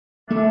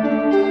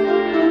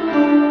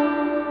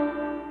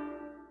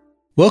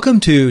Welcome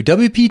to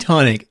WP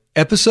Tonic,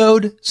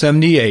 episode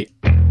 78.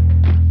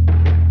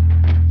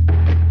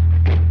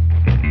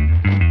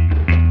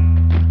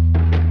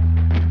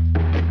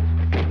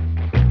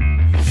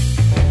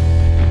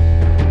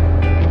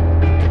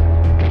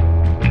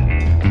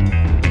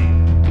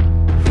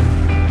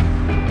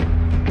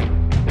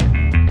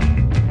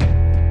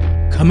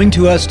 Coming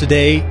to us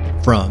today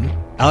from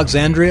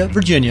Alexandria,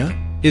 Virginia,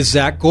 is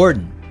Zach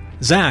Gordon.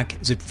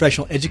 Zach is a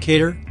professional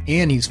educator,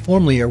 and he's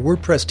formerly a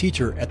WordPress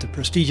teacher at the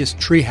prestigious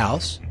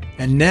Treehouse.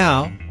 And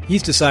now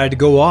he's decided to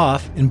go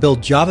off and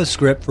build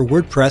JavaScript for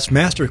WordPress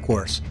Master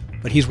Course.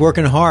 But he's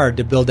working hard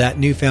to build that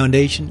new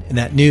foundation and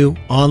that new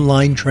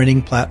online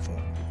training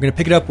platform. We're going to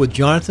pick it up with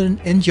Jonathan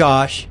and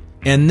Josh.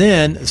 And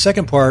then the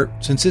second part,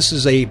 since this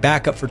is a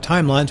backup for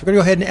timelines, we're going to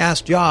go ahead and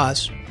ask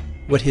Josh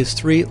what his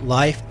 3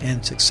 life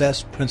and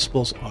success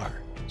principles are.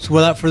 So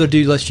without further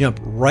ado, let's jump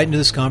right into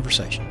this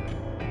conversation.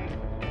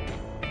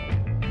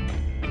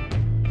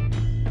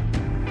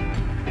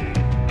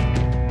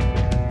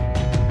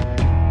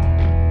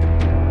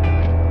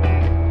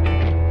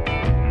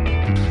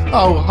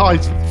 Oh, hi.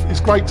 It's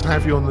great to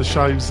have you on the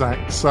show,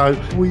 Zach.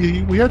 So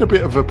we had a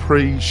bit of a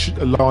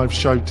pre-live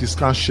show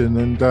discussion,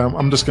 and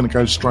I'm just going to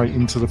go straight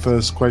into the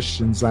first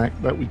question, Zach,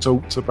 that we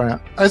talked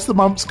about. As the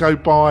months go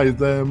by,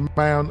 the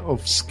amount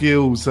of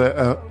skills that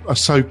a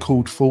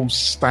so-called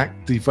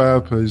full-stack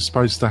developer is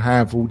supposed to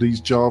have, all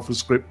these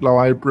JavaScript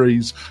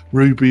libraries,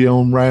 Ruby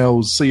on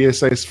Rails,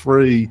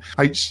 CSS3,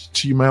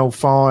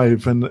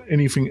 HTML5, and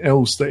anything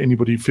else that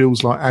anybody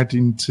feels like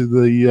adding to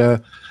the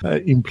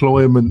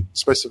employment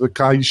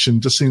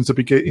specification just seems to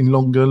be getting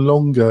longer and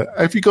longer.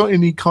 Have you got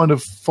any kind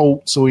of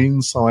thoughts or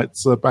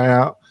insights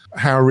about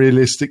how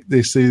realistic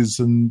this is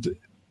and,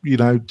 you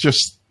know,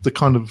 just the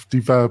kind of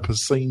developer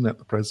scene at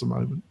the present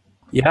moment?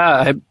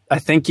 Yeah, I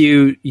think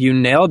you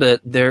nailed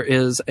it. There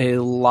is a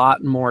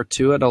lot more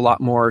to it, a lot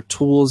more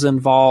tools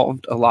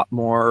involved, a lot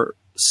more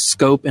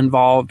scope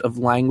involved of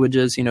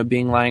languages. You know,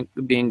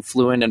 being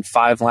fluent in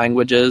 5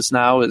 languages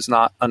now is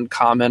not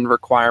uncommon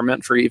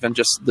requirement for even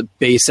just the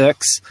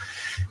basics.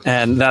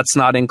 And that's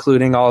not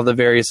including all the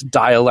various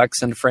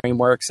dialects and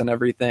frameworks and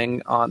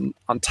everything on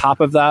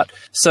top of that.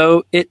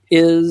 So it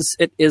is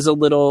a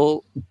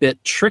little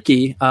bit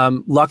tricky.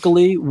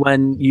 Luckily,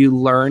 when you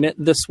learn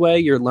it this way,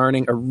 you're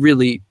learning a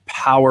really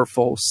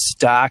powerful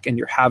stack and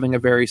you're having a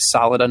very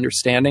solid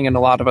understanding. And a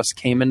lot of us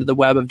came into the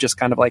web of just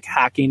kind of like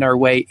hacking our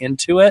way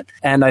into it.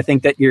 And I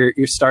think that you're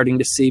starting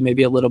to see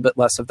maybe a little bit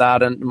less of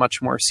that and much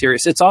more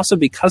serious. It's also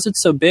because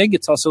it's so big,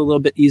 it's also a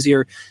little bit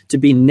easier to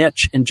be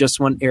niche in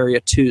just one area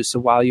too. So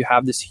while you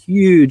have this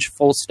huge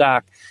full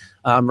stack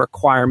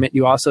requirement,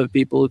 you also have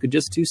people who could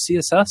just do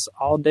CSS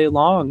all day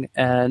long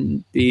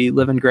and be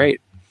living great.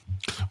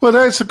 Well,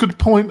 that's a good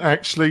point,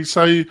 actually.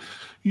 So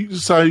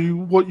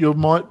what you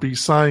might be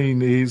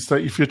saying is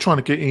that if you're trying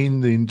to get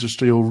in the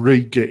industry or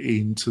re-get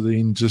into the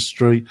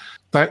industry,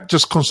 that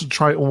just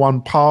concentrate on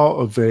one part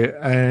of it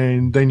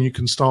and then you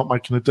can start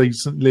making a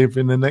decent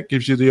living and that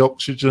gives you the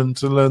oxygen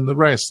to learn the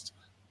rest.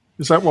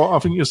 Is that what I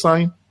think you're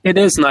saying? It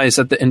is nice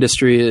that the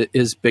industry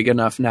is big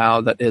enough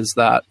now that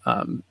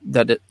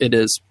it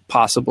is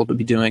possible to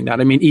be doing that.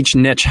 I mean, each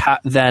niche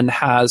then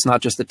has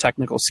not just the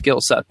technical skill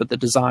set, but the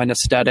design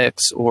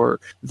aesthetics or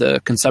the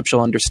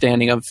conceptual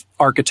understanding of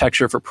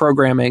architecture for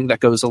programming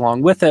that goes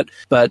along with it.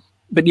 But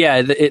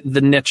yeah,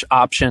 the niche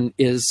option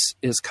is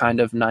kind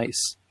of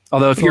nice.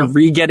 Although if you're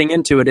re-getting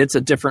into it, it's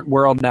a different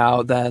world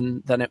now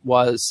than it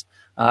was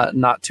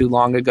not too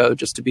long ago,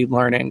 just to be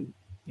learning,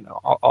 you know,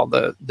 all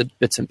the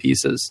bits and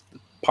pieces,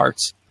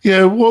 parts.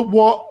 Yeah,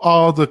 what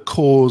are the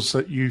cores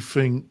that you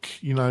think,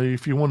 you know,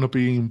 if you want to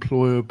be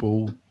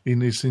employable in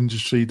this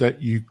industry,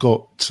 that you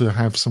got to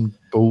have some,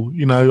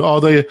 you know,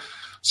 are there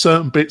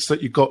certain bits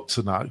that you got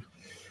to know?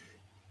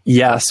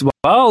 Yes,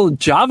 well,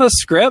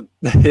 JavaScript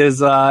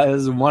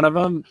is one of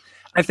them.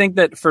 I think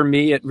that for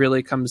me, it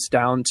really comes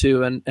down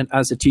to, and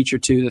as a teacher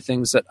too, the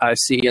things that I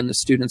see in the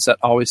students that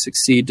always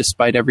succeed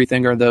despite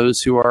everything are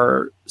those who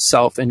are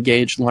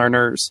self-engaged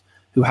learners,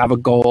 who have a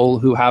goal,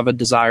 who have a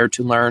desire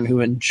to learn, who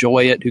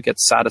enjoy it, who get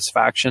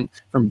satisfaction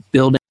from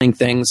building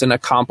things and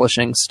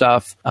accomplishing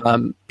stuff,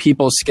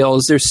 people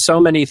skills. There's so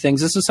many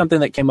things. This is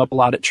something that came up a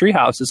lot at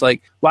Treehouse. Is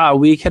like, wow,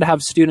 we could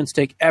have students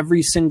take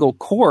every single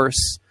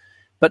course,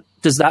 but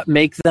does that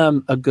make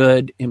them a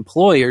good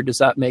employer? Does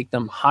that make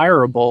them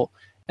hireable?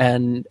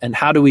 And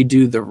how do we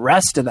do the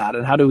rest of that?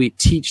 And how do we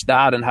teach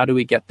that? And how do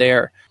we get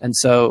there? And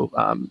so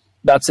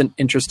that's an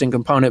interesting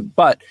component.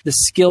 But the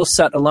skill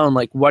set alone,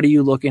 like what are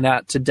you looking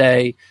at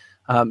today?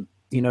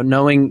 You know,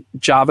 knowing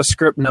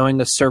JavaScript, knowing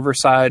the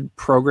server-side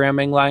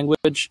programming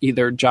language,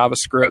 either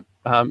JavaScript,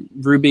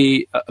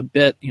 Ruby, a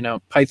bit, you know,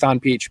 Python,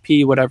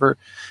 PHP, whatever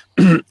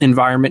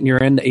environment you're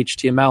in, the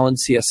HTML and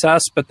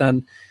CSS, but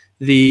then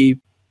the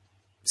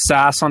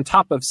SAS on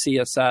top of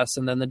CSS,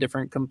 and then the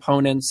different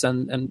components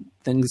and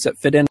things that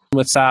fit in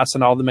with SAS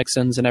and all the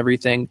mix-ins and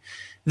everything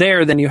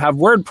there. Then you have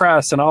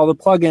WordPress and all the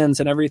plugins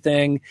and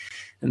everything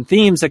and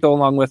themes that go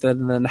along with it,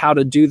 and then how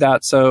to do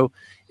that. So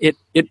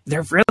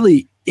there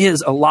really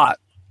is a lot.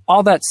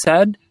 All that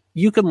said,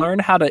 you can learn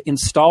how to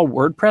install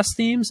WordPress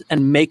themes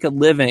and make a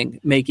living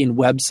making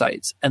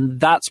websites.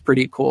 And that's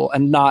pretty cool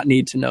and not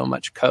need to know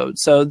much code.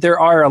 So there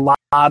are a lot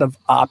of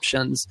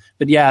options.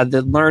 But yeah,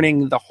 the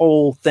learning the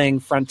whole thing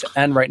front to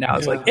end right now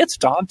is like, it's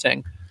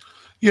daunting.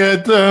 Yeah.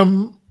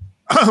 That's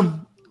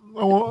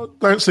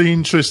the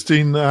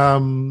interesting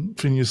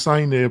thing you're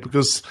saying here,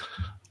 because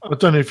I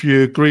don't know if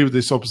you agree with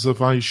this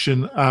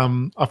observation.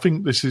 I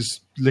think this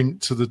is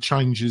linked to the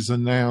changes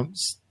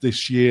announced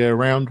this year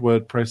around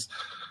WordPress.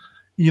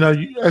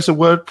 As a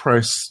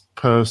WordPress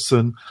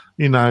person,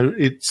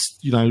 it's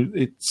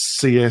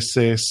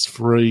CSS,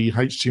 free,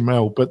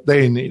 HTML, but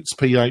then it's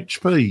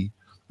PHP,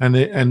 and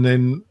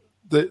then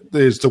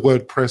there's the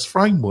WordPress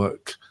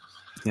framework,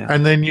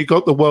 and then you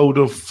got the world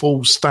of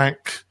full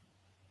stack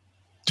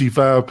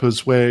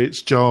developers where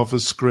it's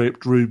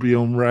JavaScript, Ruby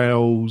on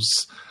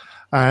Rails,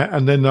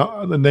 and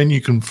then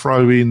you can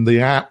throw in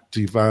the app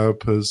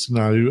developers.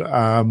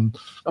 Oh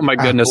my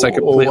goodness, I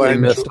completely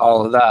missed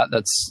all of that.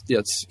 That's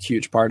a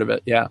huge part of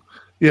it. Yeah.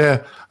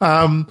 Yeah.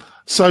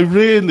 So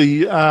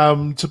really,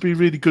 to be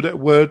really good at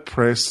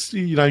WordPress,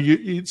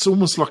 it's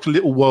almost like a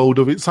little world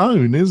of its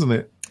own, isn't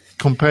it?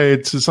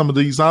 Compared to some of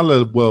these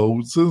other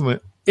worlds, isn't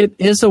it? It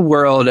is a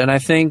world, and I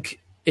think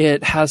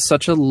it has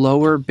such a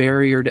lower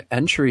barrier to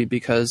entry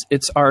because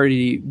it's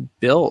already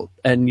built.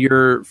 And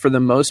for the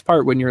most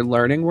part, when you're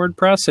learning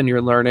WordPress and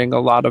you're learning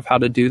a lot of how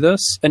to do this,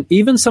 and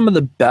even some of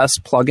the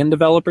best plugin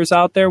developers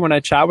out there, when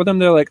I chat with them,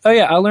 they're like, oh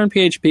yeah, I learned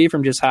PHP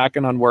from just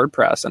hacking on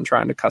WordPress and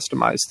trying to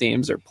customize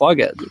themes or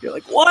plugins. And you're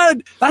like,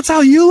 what? That's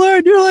how you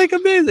learned? You're like,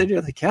 amazing.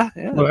 You're like, yeah.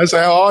 Well, that's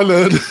how I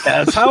learned.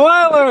 That's how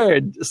I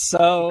learned.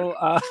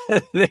 So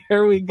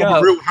there we go.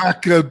 I'm a real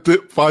hacker,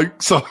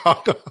 folks.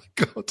 God,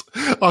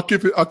 I'll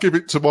give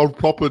it to my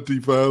proper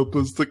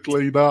developers to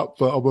clean up,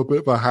 but I'm a bit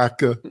of a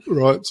hacker.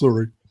 Right,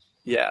 sorry.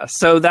 Yeah,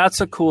 so that's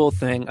a cool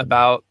thing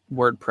about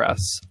WordPress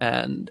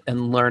and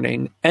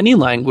learning any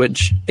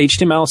language.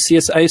 HTML,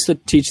 CSS. I used to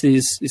teach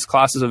these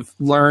classes of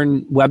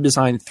learn web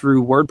design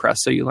through WordPress.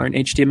 So you learn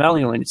HTML,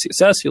 you learn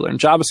CSS, you learn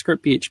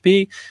JavaScript,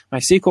 PHP,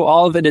 MySQL.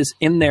 All of it is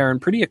in there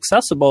and pretty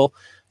accessible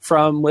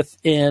from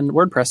within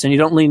WordPress. And you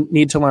don't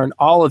need to learn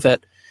all of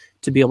it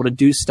to be able to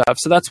do stuff.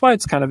 So that's why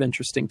it's kind of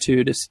interesting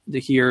too to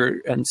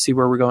hear and see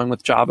where we're going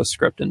with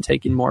JavaScript and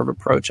taking more of an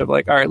approach of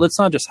like, all right, let's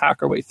not just hack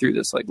our way through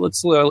this. Like,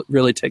 let's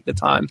really take the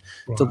time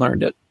to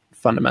learn it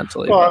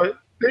fundamentally. Well,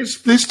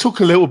 this took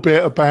a little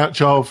bit about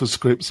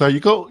JavaScript. So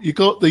you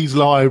got these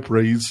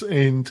libraries,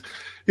 and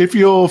if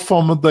you're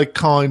from the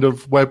kind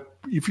of web,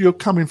 if you're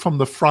coming from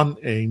the front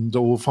end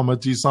or from a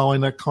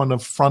designer kind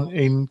of front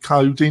end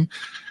coding,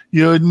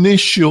 your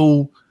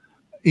initial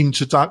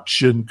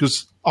introduction,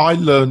 because I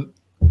learned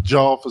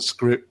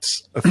JavaScript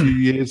a few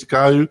years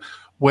ago,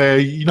 where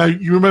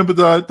you remember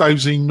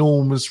those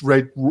enormous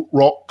Red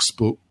Rocks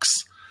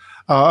books.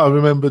 I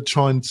remember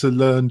trying to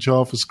learn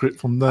JavaScript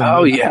from them.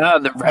 Oh yeah,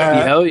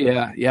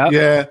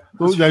 yeah.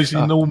 Those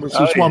enormous.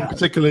 There's one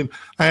particular,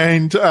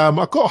 and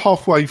I got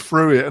halfway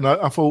through it, and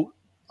I thought,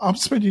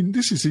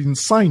 this is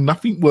insane.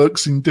 Nothing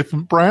works in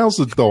different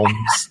browser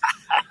DOMs.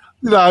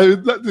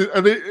 And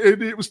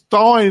it was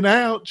dying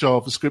out,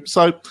 JavaScript.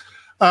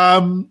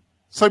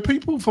 So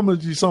people from a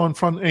design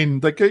front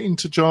end, they get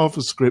into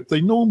JavaScript.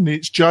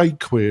 It's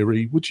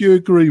jQuery. Would you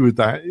agree with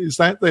that? Is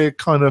that their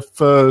kind of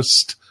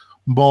first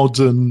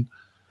modern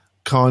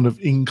kind of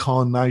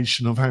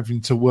incarnation of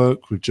having to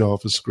work with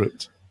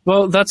JavaScript?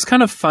 Well, that's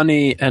kind of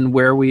funny, and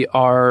where we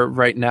are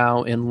right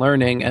now in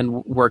learning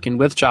and working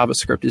with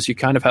JavaScript is you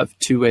kind of have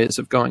two ways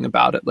of going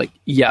about it. Like,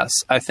 yes,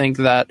 I think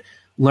that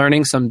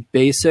learning some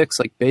basics,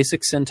 like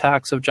basic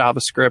syntax of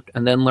JavaScript,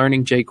 and then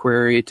learning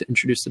jQuery to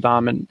introduce the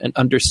DOM and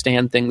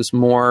understand things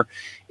more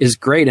is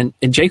great. And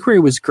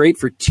jQuery was great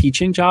for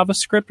teaching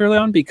JavaScript early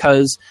on,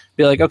 because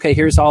be like, okay,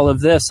 here's all of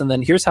this, and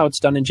then here's how it's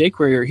done in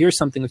jQuery, or here's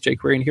something with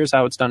jQuery, and here's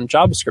how it's done in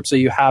JavaScript. So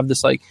you have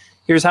this like,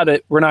 here's how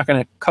to, we're not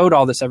going to code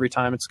all this every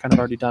time. It's kind of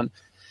already done.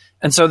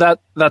 And so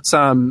that's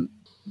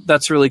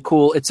really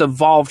cool. It's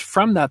evolved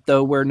from that,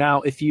 though, where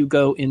now if you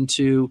go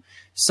into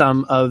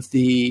some of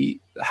the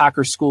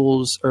hacker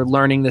schools or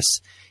learning this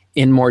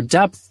in more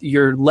depth,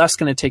 you're less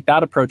going to take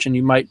that approach, and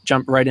you might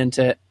jump right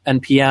into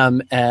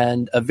NPM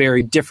and a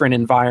very different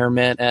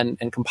environment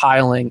and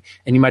compiling,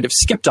 and you might have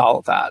skipped all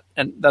of that.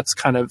 And that's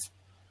kind of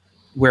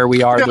where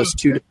we are, those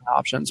two different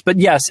options. But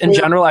yes, in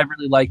general, I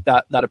really like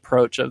that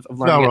approach of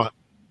learning. Right.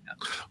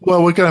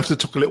 Well, we're going to have to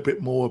talk a little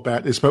bit more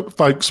about this, but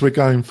folks, we're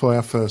going for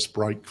our first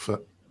break.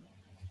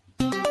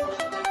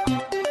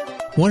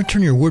 Want to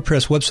turn your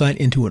WordPress website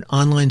into an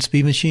online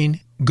speed machine?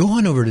 Go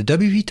on over to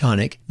WP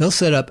Tonic. They'll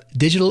set up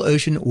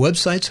DigitalOcean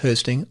websites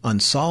hosting on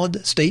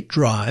solid state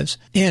drives.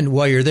 And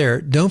while you're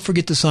there, don't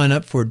forget to sign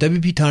up for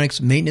WP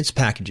Tonic's maintenance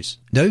packages.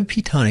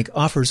 WP Tonic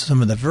offers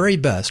some of the very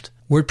best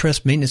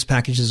WordPress maintenance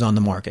packages on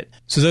the market.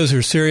 So those who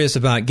are serious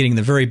about getting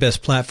the very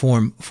best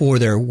platform for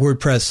their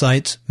WordPress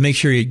sites, make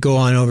sure you go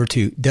on over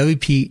to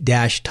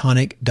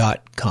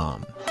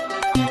wp-tonic.com.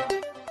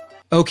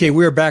 Okay,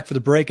 we're back for the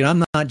break, and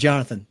I'm not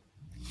Jonathan.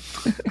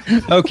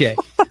 Okay,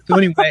 So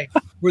anyway,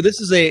 this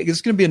is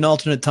going to be an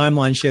alternate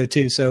timeline show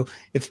too. So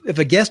if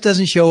a guest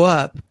doesn't show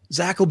up,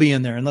 Zach will be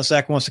in there unless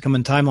Zach wants to come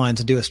in timelines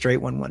and do a straight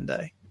one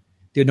day.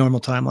 Do normal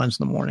timelines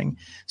in the morning.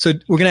 So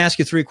we're going to ask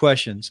you 3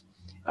 questions.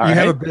 You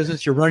have a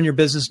business. You're running your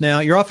business now.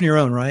 You're off on your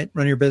own, right?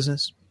 Running your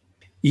business?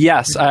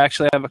 Yes, I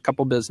actually have a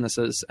couple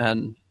businesses,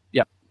 and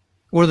yeah.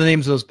 What are the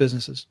names of those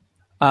businesses?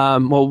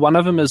 Well, one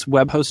of them is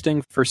web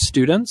hosting for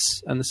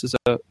students, and this is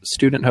a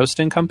student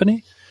hosting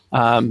company.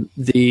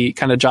 The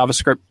kind of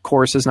JavaScript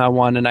course is now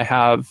one, and I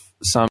have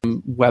some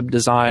web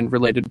design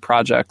related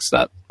projects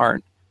that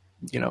aren't,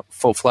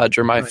 full-fledged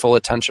or my full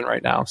attention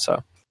right now.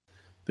 So,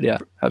 but yeah,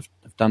 I've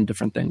done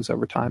different things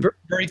over time.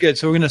 Very good.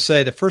 So we're going to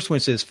say the first one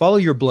says, follow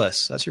your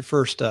bliss. That's your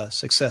first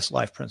success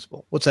life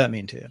principle. What's that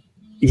mean to you?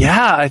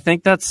 Yeah, I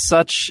think that's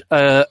such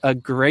a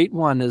great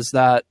one, is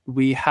that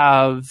we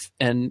have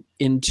an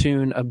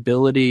in-tune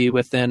ability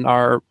within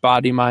our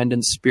body, mind,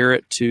 and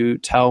spirit to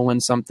tell when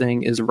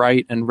something is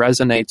right and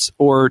resonates,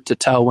 or to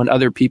tell when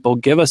other people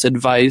give us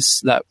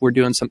advice that we're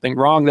doing something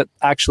wrong, that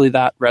actually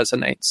that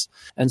resonates.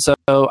 And so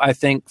I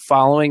think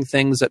following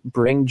things that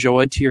bring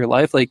joy to your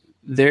life, like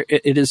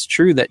it is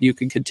true that you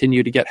can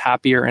continue to get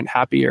happier and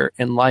happier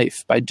in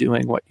life by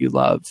doing what you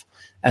love.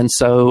 And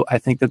so I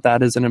think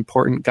that is an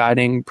important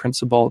guiding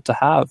principle to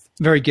have.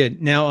 Very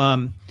good.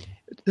 Now,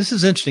 this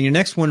is interesting. Your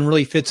next one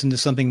really fits into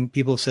something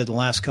people have said the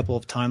last couple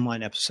of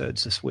timeline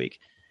episodes this week.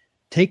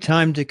 Take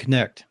time to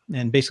connect,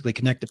 and basically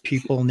connect to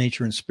people,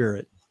 nature, and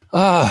spirit.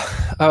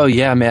 Oh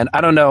yeah, man.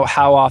 I don't know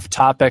how off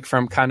topic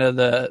from kind of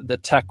the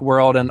tech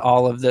world and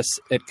all of this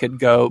it could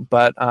go,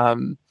 but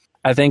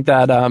I think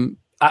that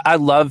I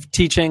love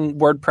teaching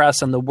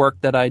WordPress and the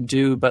work that I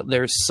do, but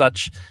there's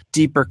such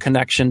deeper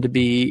connection to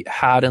be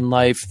had in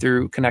life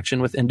through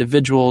connection with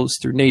individuals,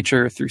 through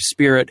nature, through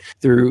spirit,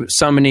 through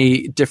so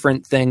many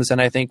different things.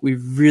 And I think we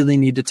really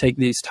need to take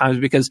these times,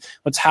 because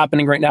what's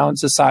happening right now in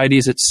society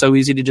is it's so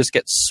easy to just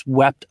get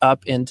swept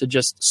up into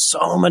just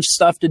so much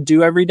stuff to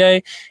do every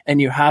day.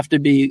 And you have to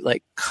be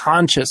like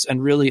conscious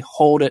and really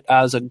hold it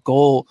as a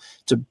goal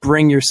to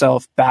bring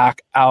yourself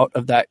back out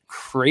of that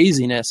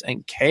craziness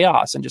and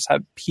chaos and just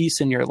have peace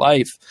in your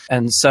life.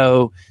 And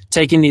so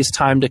taking these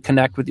time to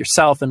connect with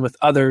yourself and with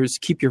others,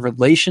 keep your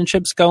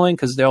relationships going,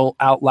 because they'll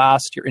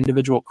outlast your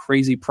individual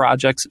crazy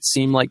projects that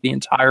seem like the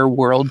entire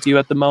world to you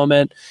at the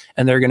moment,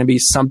 and they're going to be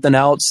something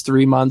else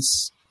 3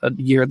 months, a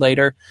year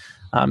later.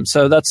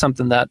 So that's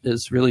something that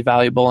is really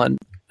valuable, and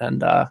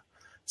as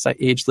I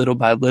age little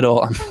by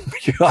little, I'm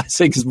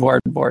realizing is more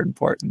and more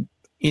important.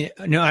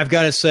 I've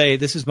got to say,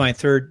 this is my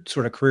third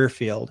sort of career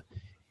field,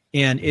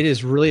 and it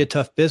is really a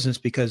tough business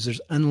because there's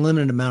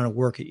unlimited amount of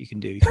work that you can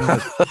do.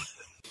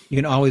 You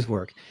can always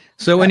work.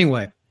 So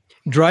anyway,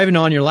 driving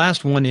on, your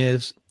last one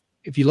is,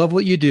 if you love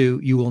what you do,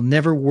 you will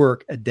never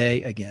work a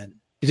day again.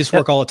 You just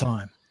work all the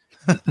time.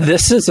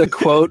 This is a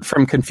quote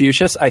from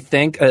Confucius. I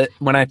think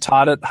when I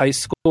taught at high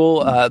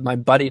school, my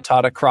buddy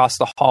taught across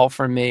the hall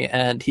from me,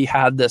 and he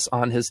had this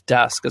on his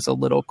desk as a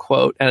little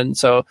quote. And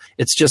so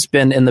it's just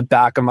been in the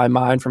back of my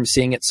mind from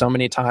seeing it so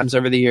many times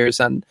over the years.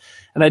 And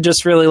I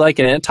just really like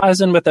it. And it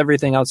ties in with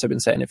everything else I've been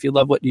saying. If you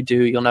love what you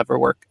do, you'll never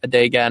work a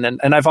day again.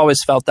 And I've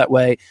always felt that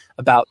way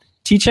about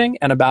teaching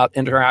and about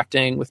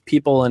interacting with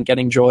people and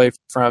getting joy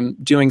from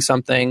doing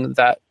something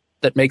that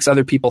makes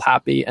other people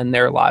happy and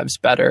their lives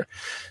better.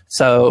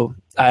 So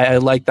I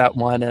like that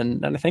one.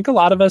 And I think a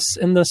lot of us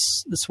in this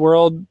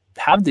world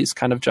have these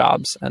kind of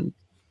jobs, and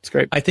it's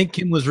great. I think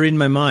Kim was reading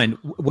my mind.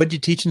 What did you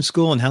teach in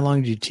school, and how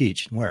long did you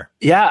teach, and where?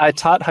 Yeah, I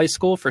taught high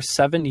school for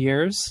 7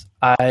 years.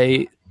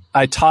 I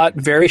taught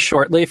very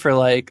shortly for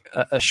like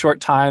a short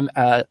time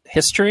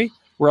history,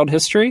 world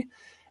history.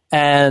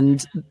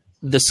 And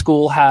the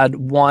school had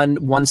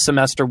one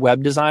semester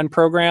web design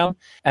program.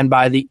 And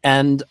by the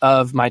end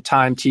of my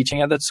time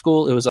teaching at that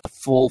school, it was a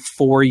full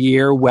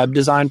 4-year web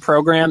design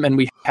program. And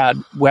we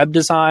had web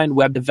design,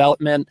 web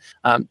development,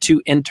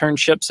 2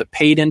 internships, a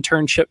paid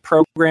internship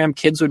program.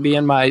 Kids would be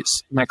in my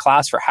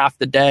class for half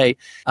the day,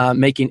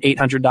 making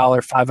 $800,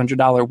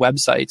 $500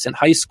 websites in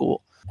high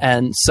school.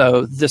 And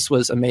so this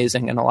was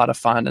amazing and a lot of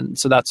fun. And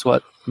so that's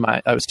what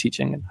I was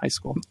teaching in high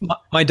school.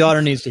 My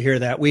daughter needs to hear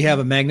that. We have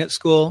a magnet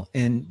school,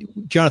 and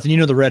Jonathan, you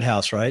know the Red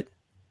House, right?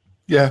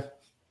 Yeah.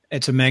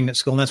 It's a magnet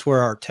school, and that's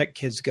where our tech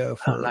kids go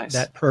for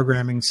that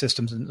programming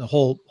systems and the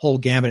whole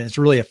gambit. It's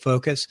really a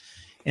focus.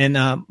 And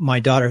my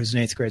daughter, who's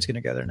in 8th grade, is going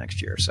to go there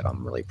next year. So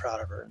I'm really proud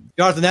of her.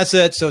 Jonathan, that's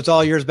it. So it's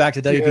all yours. Back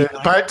to WP.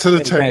 Yeah, back to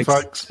the tech,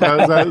 folks.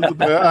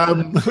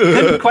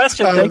 Good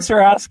question. Thanks for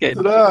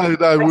asking. I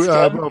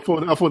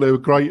thought they were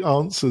great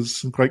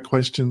answers and great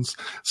questions.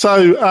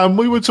 So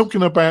we were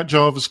talking about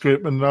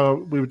JavaScript, and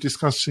we were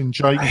discussing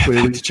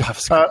jQuery.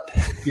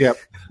 JavaScript.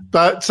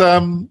 But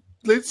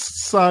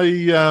let's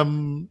say,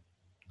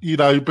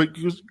 but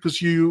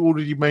because you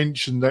already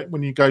mentioned that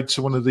when you go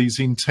to one of these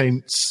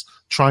intense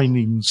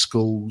training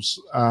schools,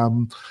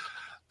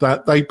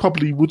 that they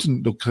probably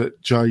wouldn't look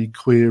at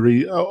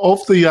jQuery.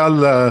 Of the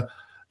other,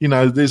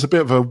 there's a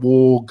bit of a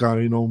war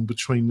going on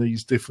between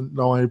these different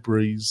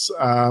libraries.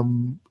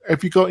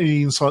 Have you got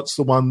any insights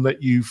to the one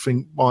that you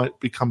think might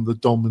become the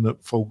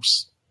dominant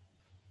force?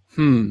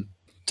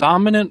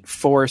 Dominant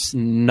force,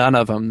 none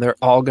of them. They're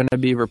all going to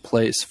be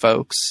replaced,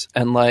 folks.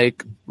 And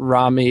like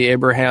Rami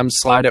Abraham's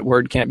slide at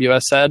WordCamp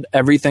US said,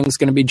 everything's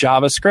going to be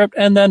JavaScript,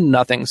 and then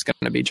nothing's going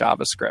to be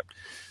JavaScript.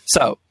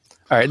 So,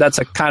 all right, that's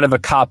a kind of a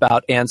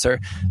cop-out answer.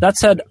 That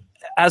said,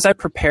 as I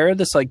prepare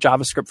this like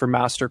JavaScript for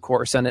Master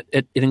course, and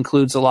it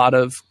includes a lot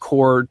of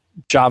core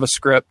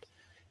JavaScript,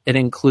 it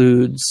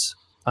includes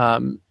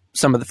some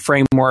of the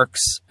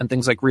frameworks and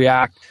things like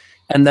React.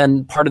 And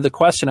then part of the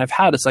question I've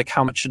had is like,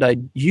 how much should I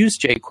use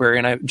jQuery?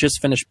 And I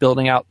just finished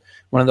building out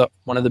one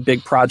of the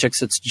big projects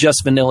that's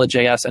just vanilla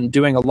JS and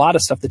doing a lot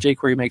of stuff that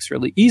jQuery makes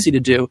really easy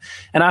to do.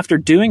 And after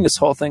doing this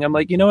whole thing, I'm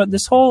like, you know what,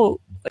 this whole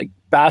like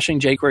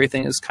bashing jQuery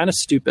thing is kind of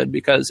stupid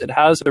because it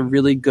has a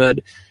really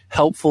good,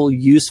 helpful,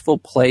 useful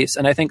place.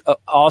 And I think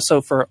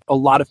also for a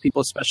lot of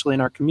people, especially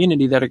in our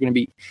community that are going to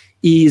be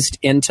eased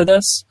into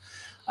this,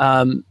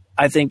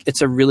 I think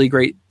it's a really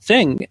great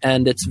thing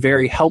and it's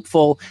very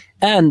helpful.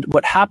 And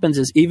what happens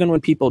is even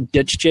when people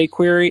ditch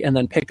jQuery and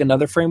then pick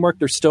another framework,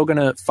 they're still going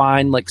to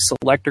find like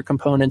selector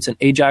components and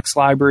Ajax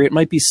library. It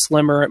might be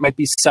slimmer, it might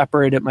be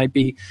separate, it might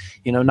be,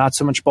 not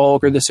so much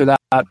bulk or this or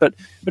that. But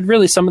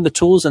really some of the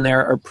tools in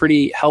there are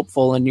pretty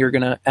helpful and you're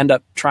going to end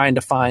up trying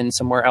to find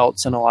somewhere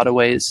else in a lot of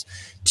ways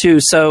too.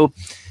 So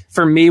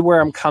for me,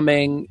 where I'm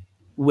coming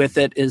with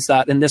it is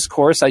that in this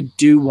course, I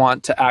do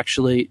want to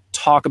actually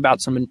talk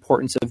about some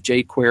importance of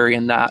jQuery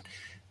in that.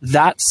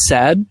 That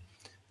said,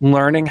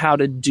 learning how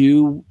to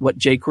do what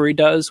jQuery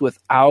does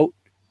without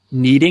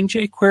needing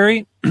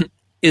jQuery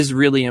is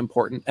really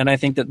important. And I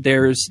think that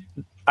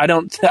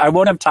I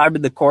won't have time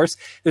in the course.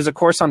 There's a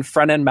course on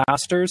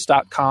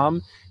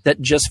frontendmasters.com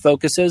that just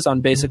focuses on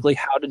basically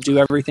how to do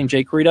everything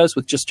jQuery does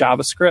with just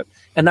JavaScript.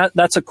 And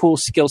that's a cool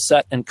skill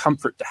set and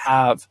comfort to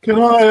have. Can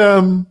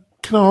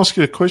I ask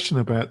you a question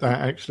about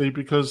that, actually?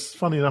 Because,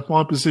 funny enough,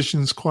 my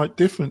position is quite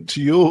different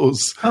to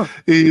yours. But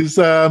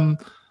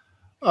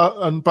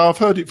I've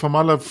heard it from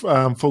other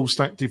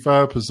full-stack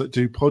developers that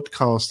do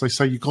podcasts. They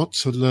say you got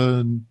to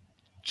learn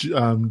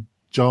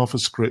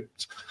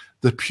JavaScript,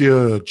 the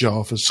pure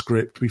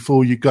JavaScript,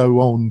 before you go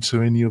on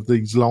to any of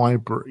these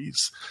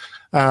libraries.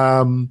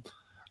 But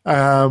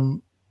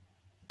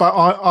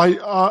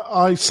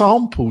I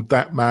sampled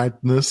that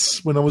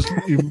madness when I was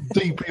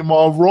deep in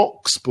my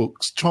Rocks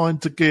books, trying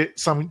to get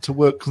something to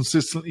work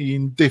consistently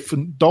in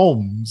different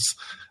DOMs,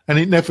 and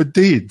it never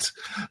did.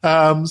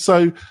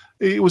 So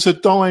it was a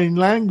dying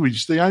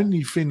language. The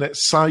only thing that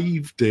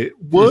saved it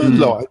were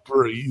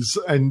libraries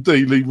and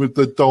dealing with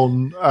the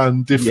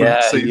DOM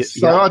differences.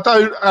 So I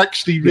don't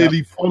actually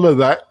really follow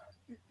that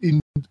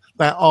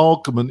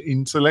argument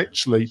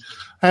intellectually.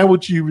 How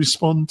would you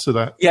respond to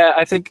that? Yeah,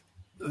 I think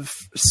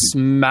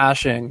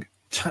smashing,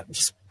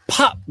 just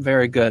pop,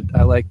 very good.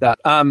 I like that.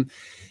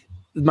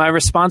 My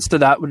response to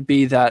that would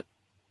be that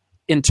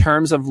in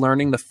terms of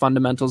learning the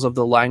fundamentals of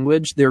the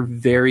language, they're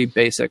very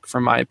basic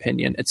from my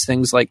opinion. It's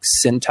things like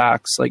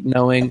syntax, like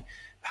knowing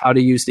how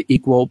to use the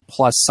equal,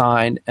 plus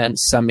sign, and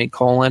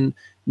semicolon,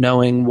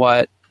 knowing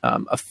what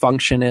a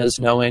function is,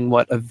 knowing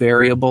what a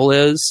variable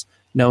is,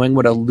 knowing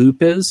what a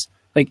loop is.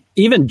 Like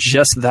even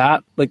just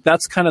that, like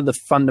that's kind of the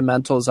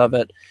fundamentals of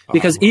it.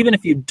 Because even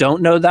if you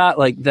don't know that,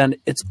 like then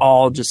it's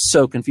all just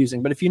so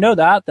confusing. But if you know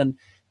that, then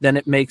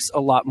it makes a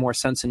lot more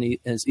sense and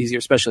is easier,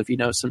 especially if you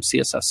know some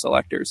CSS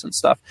selectors and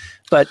stuff.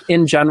 But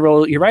in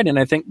general, you're right. And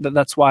I think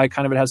that's why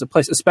kind of it has a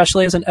place,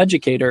 especially as an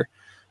educator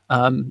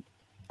and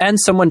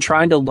someone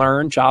trying to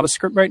learn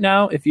JavaScript right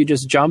now. If you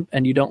just jump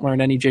and you don't learn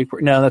any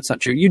jQuery, no, that's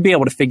not true. You'd be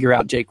able to figure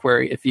out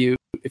jQuery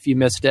if you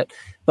missed it.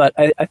 But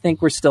I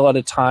think we're still at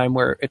a time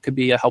where it could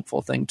be a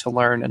helpful thing to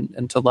learn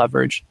and to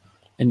leverage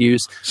and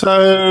use.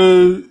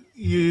 So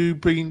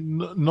you've been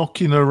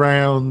knocking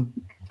around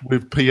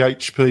with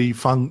PHP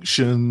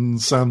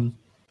functions.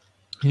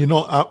 You're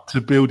not up to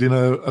building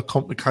a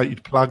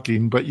complicated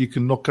plugin, but you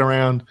can knock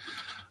around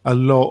a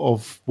lot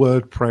of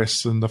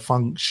WordPress and the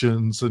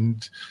functions,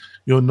 and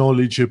your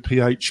knowledge of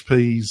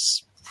PHP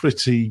is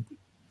pretty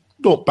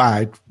not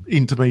bad,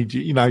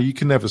 intermediate. You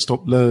can never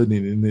stop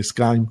learning in this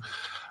game.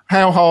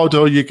 How hard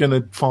are you going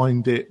to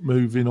find it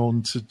moving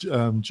on to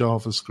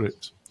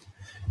JavaScript?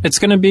 It's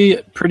going to be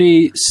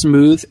pretty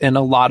smooth in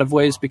a lot of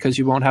ways because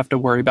you won't have to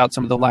worry about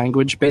some of the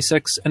language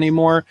basics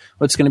anymore.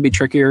 What's going to be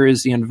trickier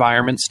is the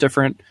environment's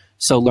different.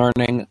 So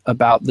learning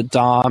about the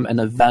DOM and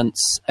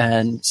events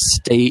and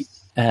state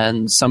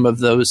and some of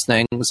those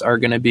things are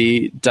going to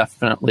be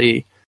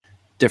definitely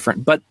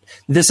different. But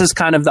this is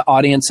kind of the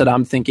audience that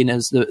I'm thinking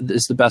is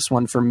the best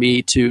one for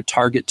me to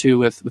target to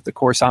with the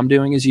course I'm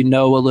doing. Is a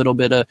little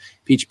bit of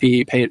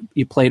PHP,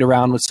 you played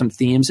around with some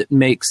themes. It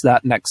makes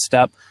that next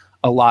step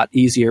a lot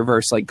easier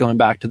versus like going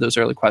back to those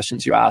early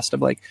questions you asked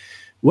of like,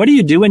 what do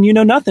you do when you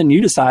know nothing? You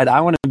decide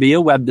I want to be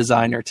a web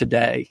designer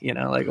today.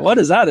 Like what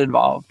does that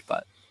involve?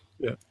 But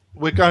yeah,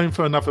 we're going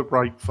for another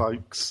break,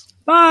 folks.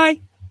 Bye.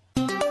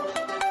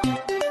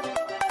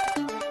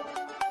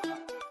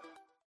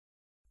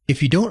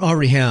 If you don't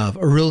already have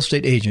a real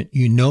estate agent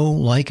you know,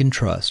 like, and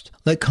trust,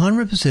 let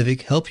Conrad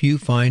Pacific help you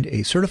find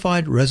a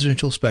certified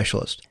residential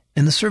specialist.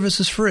 And the service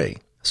is free.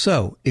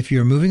 So, if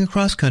you're moving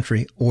across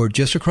country or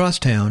just across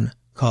town,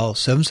 call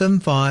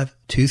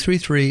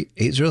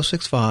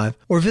 775-233-8065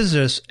 or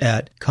visit us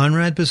at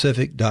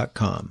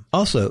conradpacific.com.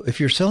 Also, if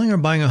you're selling or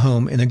buying a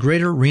home in the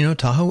greater Reno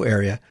Tahoe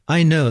area,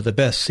 I know the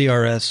best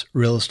CRS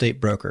real estate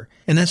broker,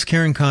 and that's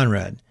Karen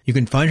Conrad. You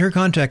can find her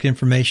contact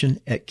information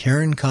at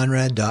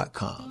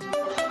karenconrad.com.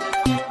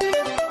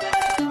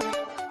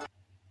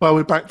 Well,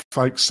 we're back,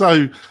 folks.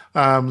 So,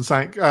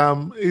 Zach,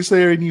 is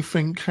there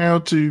anything, how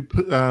do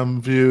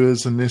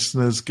viewers and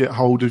listeners get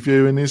hold of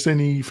you? And is there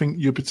anything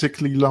you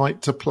particularly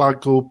like to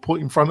plug or put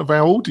in front of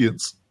our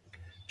audience?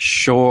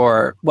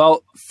 Sure.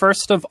 Well,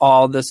 first of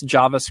all, this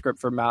JavaScript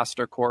for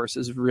Master course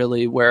is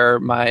really where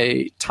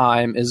my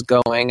time is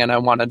going and I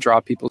want to draw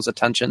people's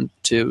attention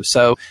to.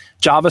 So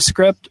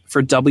JavaScript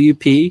for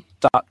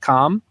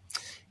WP.com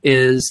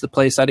is the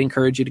place I'd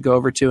encourage you to go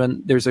over to.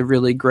 And there's a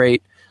really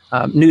great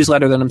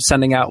newsletter that I'm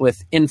sending out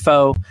with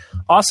info.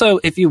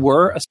 Also, if you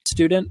were a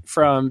student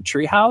from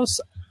Treehouse,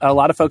 a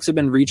lot of folks have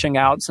been reaching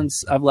out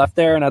since I've left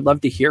there, and I'd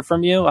love to hear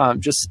from you.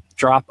 Just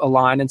drop a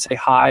line and say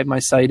hi. My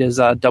site is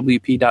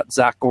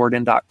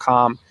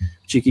wp.zachgordon.com,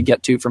 which you could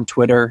get to from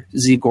Twitter,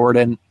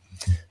 zgordon.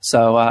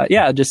 So,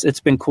 it's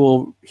been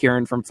cool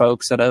hearing from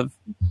folks that have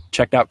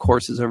checked out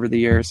courses over the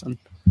years. And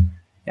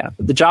yeah,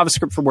 the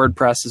JavaScript for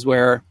WordPress is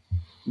where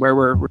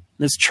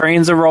this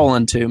trains are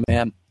rolling to,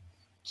 man.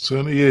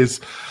 Certainly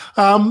is.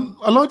 I'd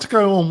like to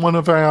go on one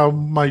of our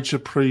major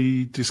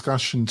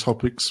pre-discussion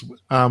topics,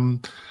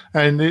 and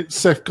it's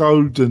Seth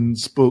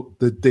Godin's book,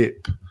 The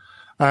Dip.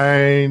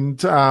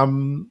 And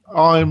I'm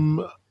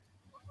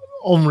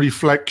on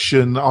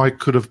reflection, I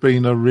could have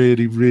been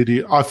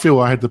I feel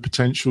I had the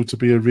potential to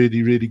be a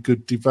really, really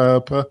good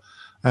developer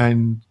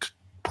and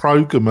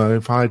programmer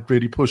if I had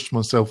really pushed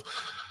myself.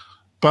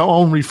 But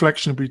on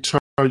reflection, to be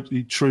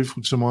totally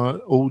truthful to my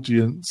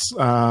audience,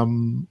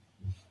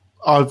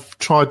 I've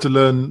tried to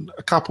learn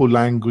a couple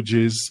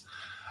languages,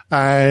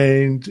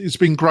 and it's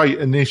been great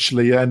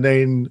initially, and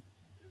then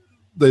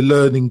the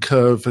learning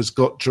curve has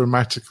got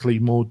dramatically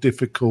more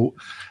difficult,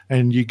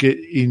 and you get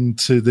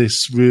into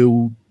this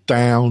real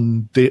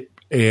down dip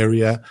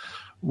area,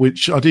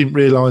 which I didn't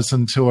realize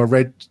until I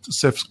read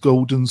Seth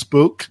Godin's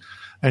book.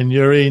 And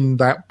you're in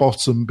that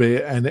bottom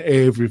bit, and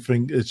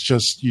everything is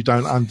just, you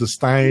don't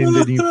understand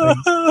anything.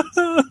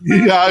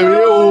 You've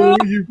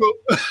got.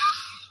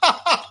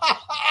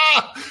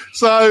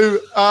 So,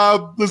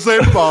 the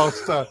Zen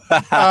Master,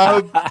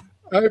 have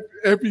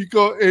you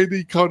got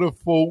any kind of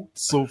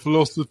thoughts or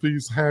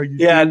philosophies how you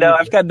do no,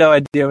 I've got no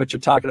idea what you're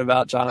talking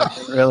about,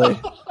 Jonathan, really.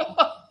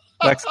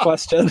 Next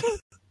question.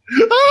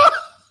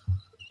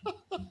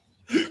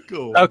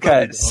 Cool.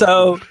 Okay,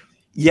 so,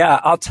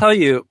 I'll tell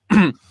you,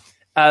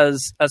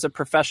 as a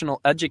professional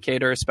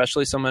educator,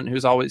 especially someone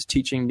who's always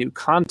teaching new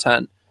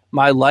content,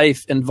 my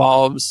life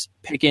involves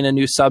picking a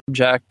new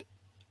subject,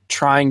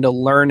 trying to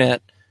learn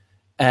it,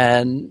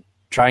 and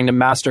trying to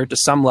master it to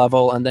some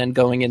level, and then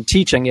going and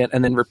teaching it,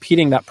 and then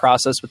repeating that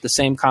process with the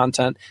same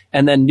content,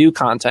 and then new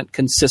content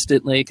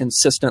consistently.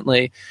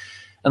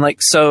 And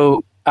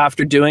so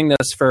after doing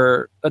this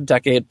for a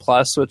decade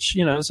plus, which,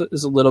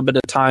 is a little bit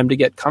of time to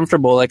get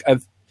comfortable,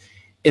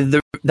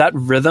 that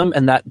rhythm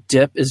and that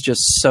dip is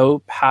just so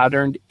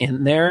patterned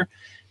in there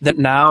that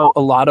now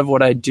a lot of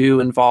what I do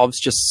involves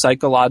just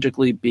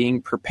psychologically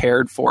being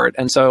prepared for it.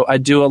 And so I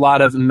do a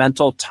lot of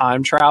mental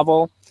time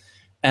travel.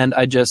 And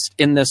I just,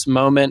 in this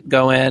moment,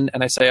 go in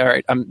and I say, all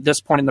right, I'm this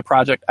point in the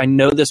project. I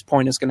know this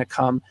point is going to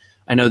come.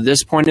 I know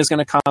this point is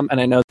going to come. And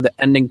I know the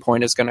ending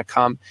point is going to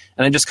come.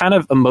 And I just kind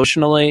of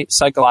emotionally,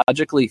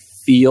 psychologically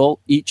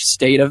feel each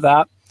state of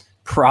that,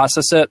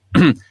 process it,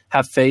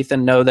 have faith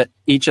and know that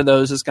each of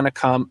those is going to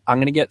come. I'm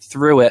going to get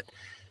through it.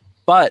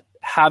 But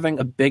having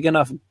a big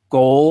enough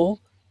goal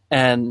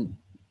and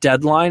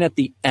deadline at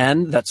the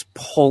end that's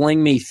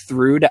pulling me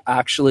through to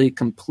actually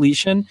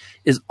completion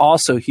is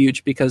also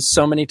huge, because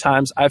so many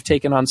times I've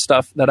taken on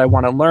stuff that I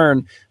want to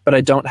learn, but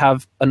I don't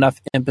have enough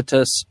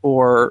impetus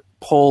or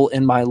pull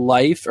in my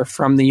life or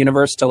from the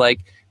universe to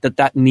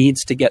that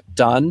needs to get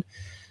done.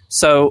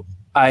 So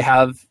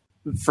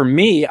for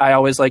me, I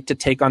always like to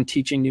take on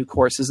teaching new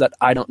courses that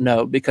I don't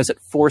know, because it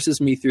forces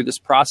me through this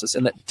process,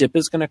 and that dip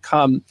is going to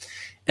come.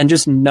 And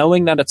just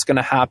knowing that it's going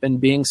to happen,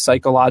 being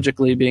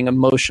psychologically, being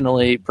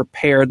emotionally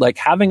prepared,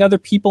 having other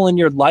people in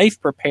your life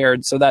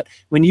prepared so that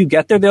when you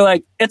get there, they're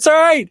like, it's all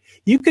right.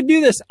 You could do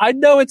this. I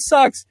know it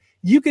sucks.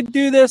 You could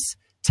do this.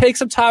 Take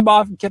some time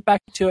off, get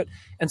back to it.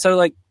 And so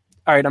all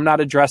right, I'm not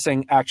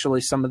addressing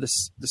actually some of the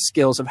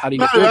skills of how to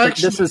get through it, but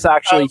this is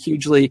actually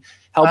hugely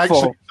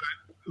helpful.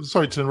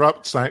 Sorry to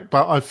interrupt, Zach,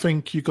 but I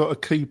think you got a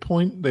key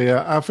point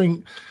there. I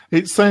think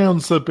it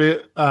sounds a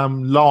bit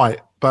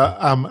light, but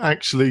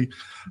actually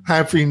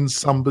having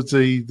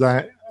somebody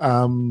that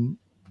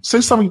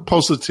says something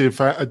positive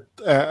at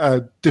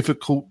a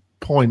difficult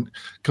point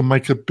can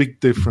make a big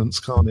difference,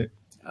 can't it?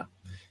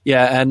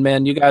 Yeah, and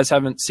man, you guys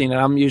haven't seen it.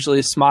 I'm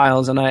usually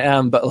smiles, and I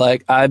am, but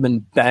I've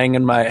been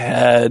banging my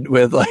head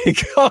with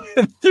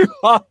going through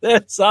all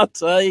this. I'll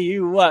tell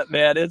you what,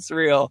 man, it's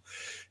real.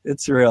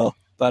 It's real.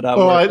 But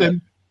all right,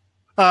 then.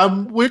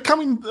 We're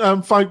coming,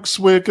 folks,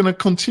 we're going to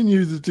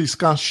continue the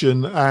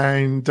discussion,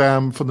 and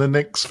for the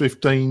next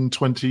 15,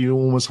 20,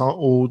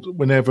 or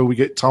whenever we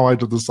get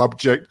tired of the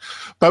subject.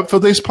 But for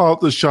this part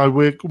of the show,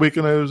 we're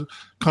going to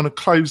kind of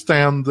close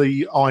down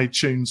the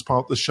iTunes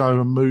part of the show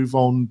and move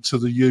on to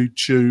the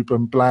YouTube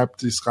and Blab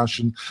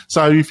discussion.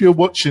 So if you're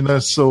watching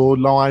us or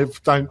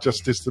live, don't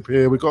just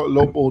disappear. We've got a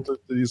lot more to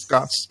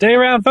discuss. Stay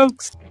around,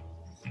 folks.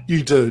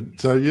 You do,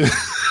 so you...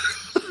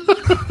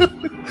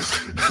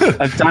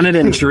 I've done it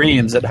in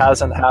dreams. It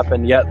hasn't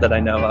happened yet that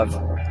I know of.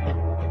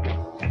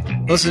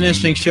 Well, it's an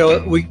interesting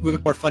show. We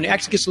get more fun. It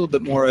actually gets a little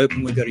bit more open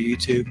when we go to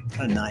YouTube.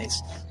 Kind of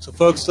nice. So,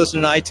 folks,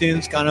 listen to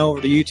iTunes. Go on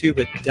over to YouTube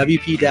at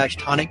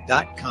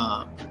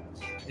wp-tonic.com.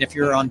 And if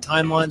you're on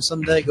Timeline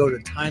someday, go to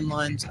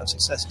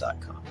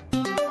timelinesofsuccess.com.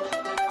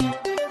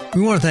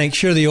 We want to thank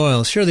Share the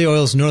Oils. Share the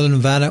Oils, Northern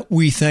Nevada.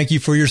 We thank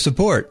you for your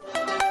support.